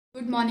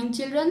Good morning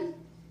children.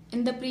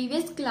 In the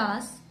previous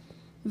class,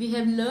 we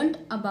have learnt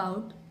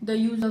about the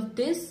use of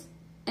this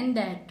and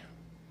that.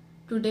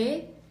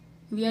 Today,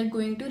 we are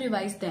going to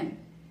revise them.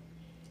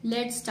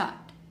 Let's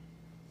start.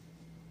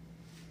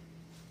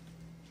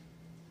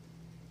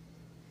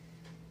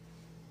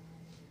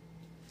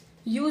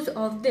 Use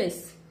of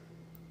this.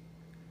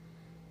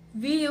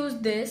 We use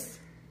this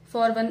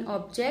for one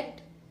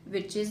object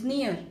which is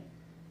near.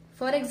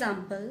 For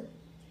example,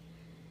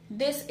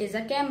 this is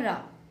a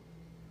camera.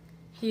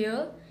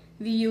 Here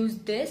we use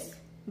this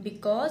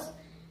because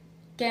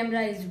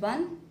camera is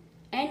one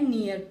and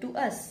near to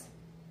us.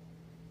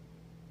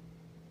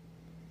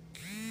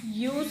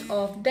 Use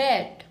of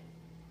that.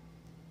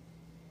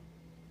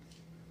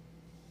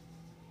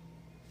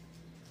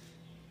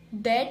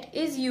 That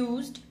is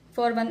used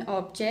for one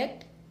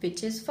object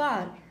which is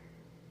far.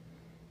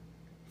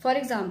 For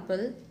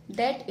example,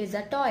 that is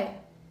a toy.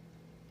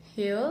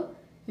 Here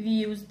we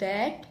use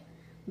that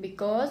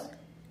because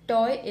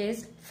toy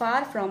is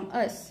far from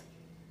us.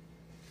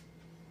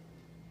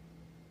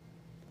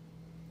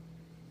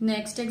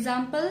 Next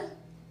example.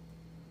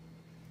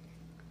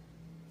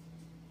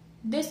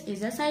 This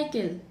is a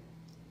cycle.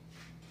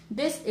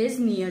 This is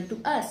near to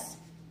us.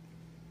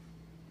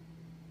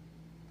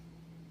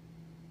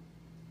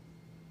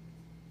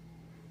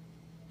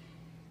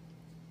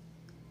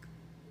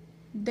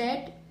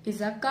 That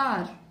is a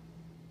car.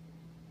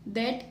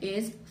 That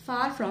is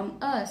far from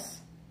us.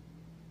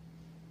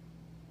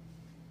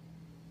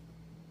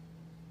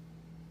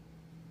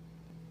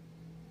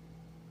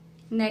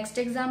 Next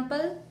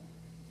example.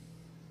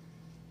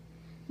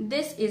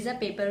 This is a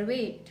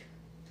paperweight.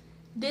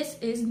 This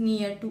is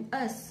near to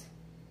us.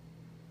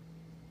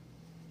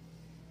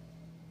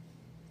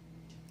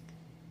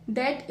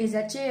 That is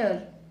a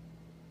chair.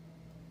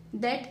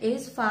 That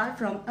is far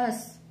from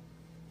us.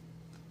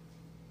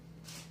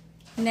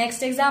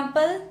 Next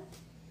example.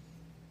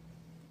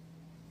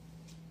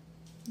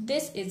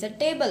 This is a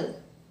table.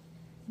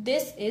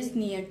 This is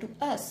near to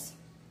us.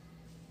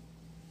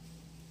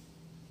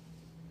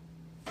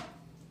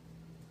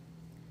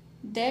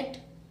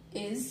 That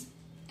is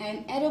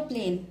an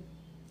aeroplane.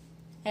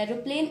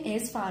 Aeroplane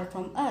is far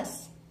from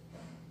us.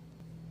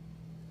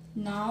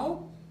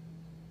 Now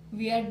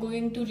we are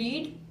going to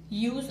read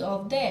use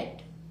of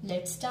that.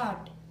 Let's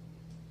start.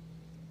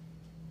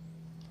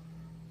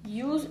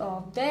 Use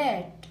of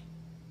that.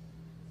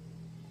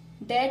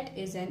 That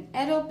is an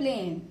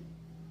aeroplane.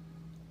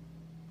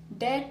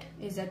 That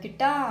is a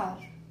guitar.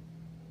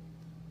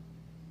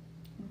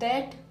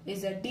 That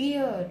is a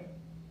deer.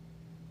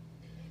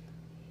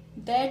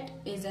 That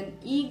is an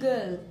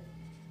eagle.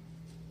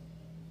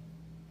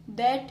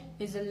 That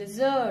is a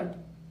lizard.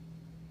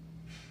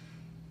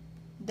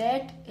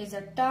 That is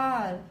a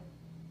tower.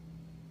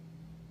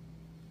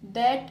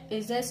 That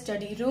is a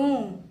study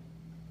room.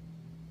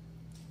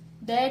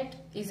 That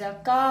is a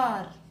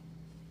car.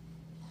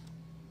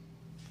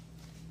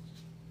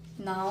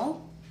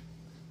 Now,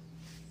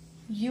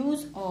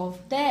 use of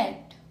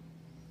that.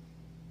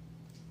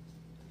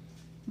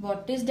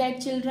 What is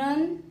that,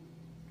 children?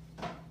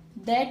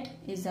 That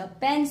is a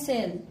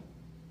pencil.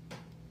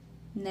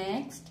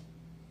 Next.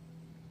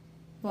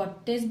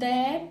 What is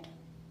that?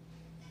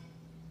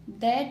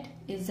 That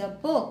is a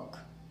book.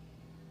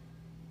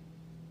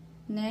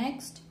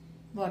 Next,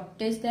 what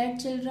is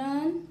that,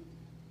 children?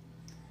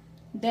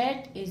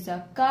 That is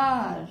a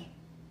car.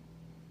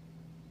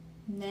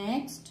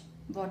 Next,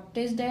 what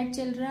is that,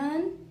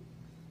 children?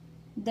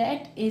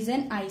 That is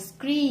an ice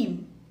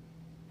cream.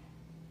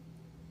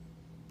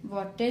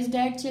 What is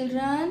that,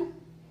 children?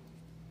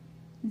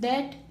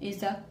 That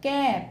is a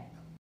cap.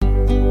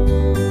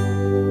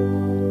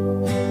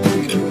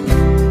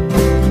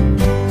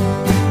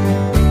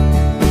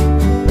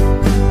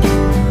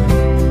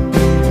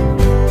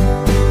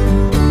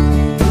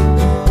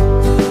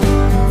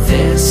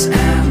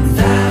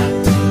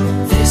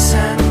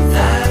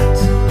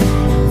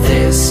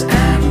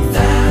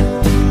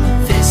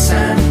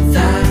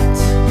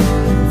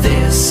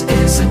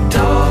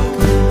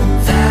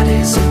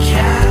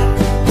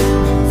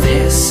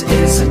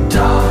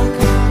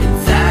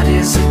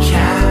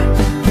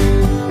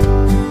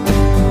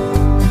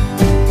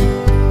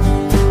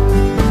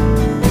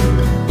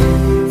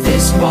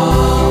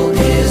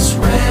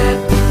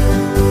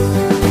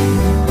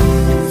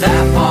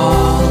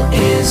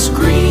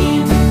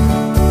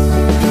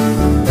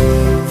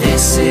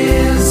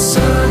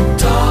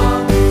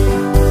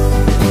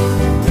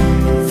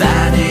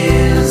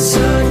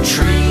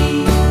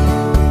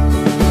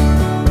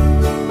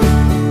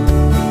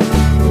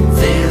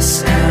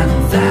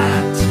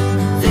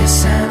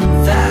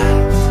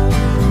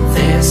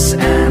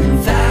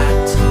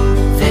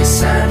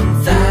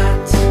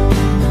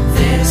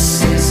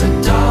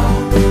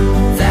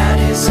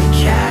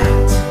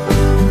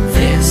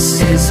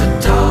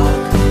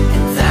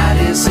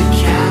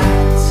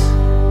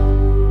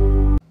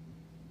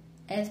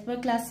 As per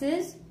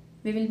classes,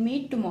 we will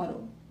meet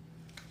tomorrow.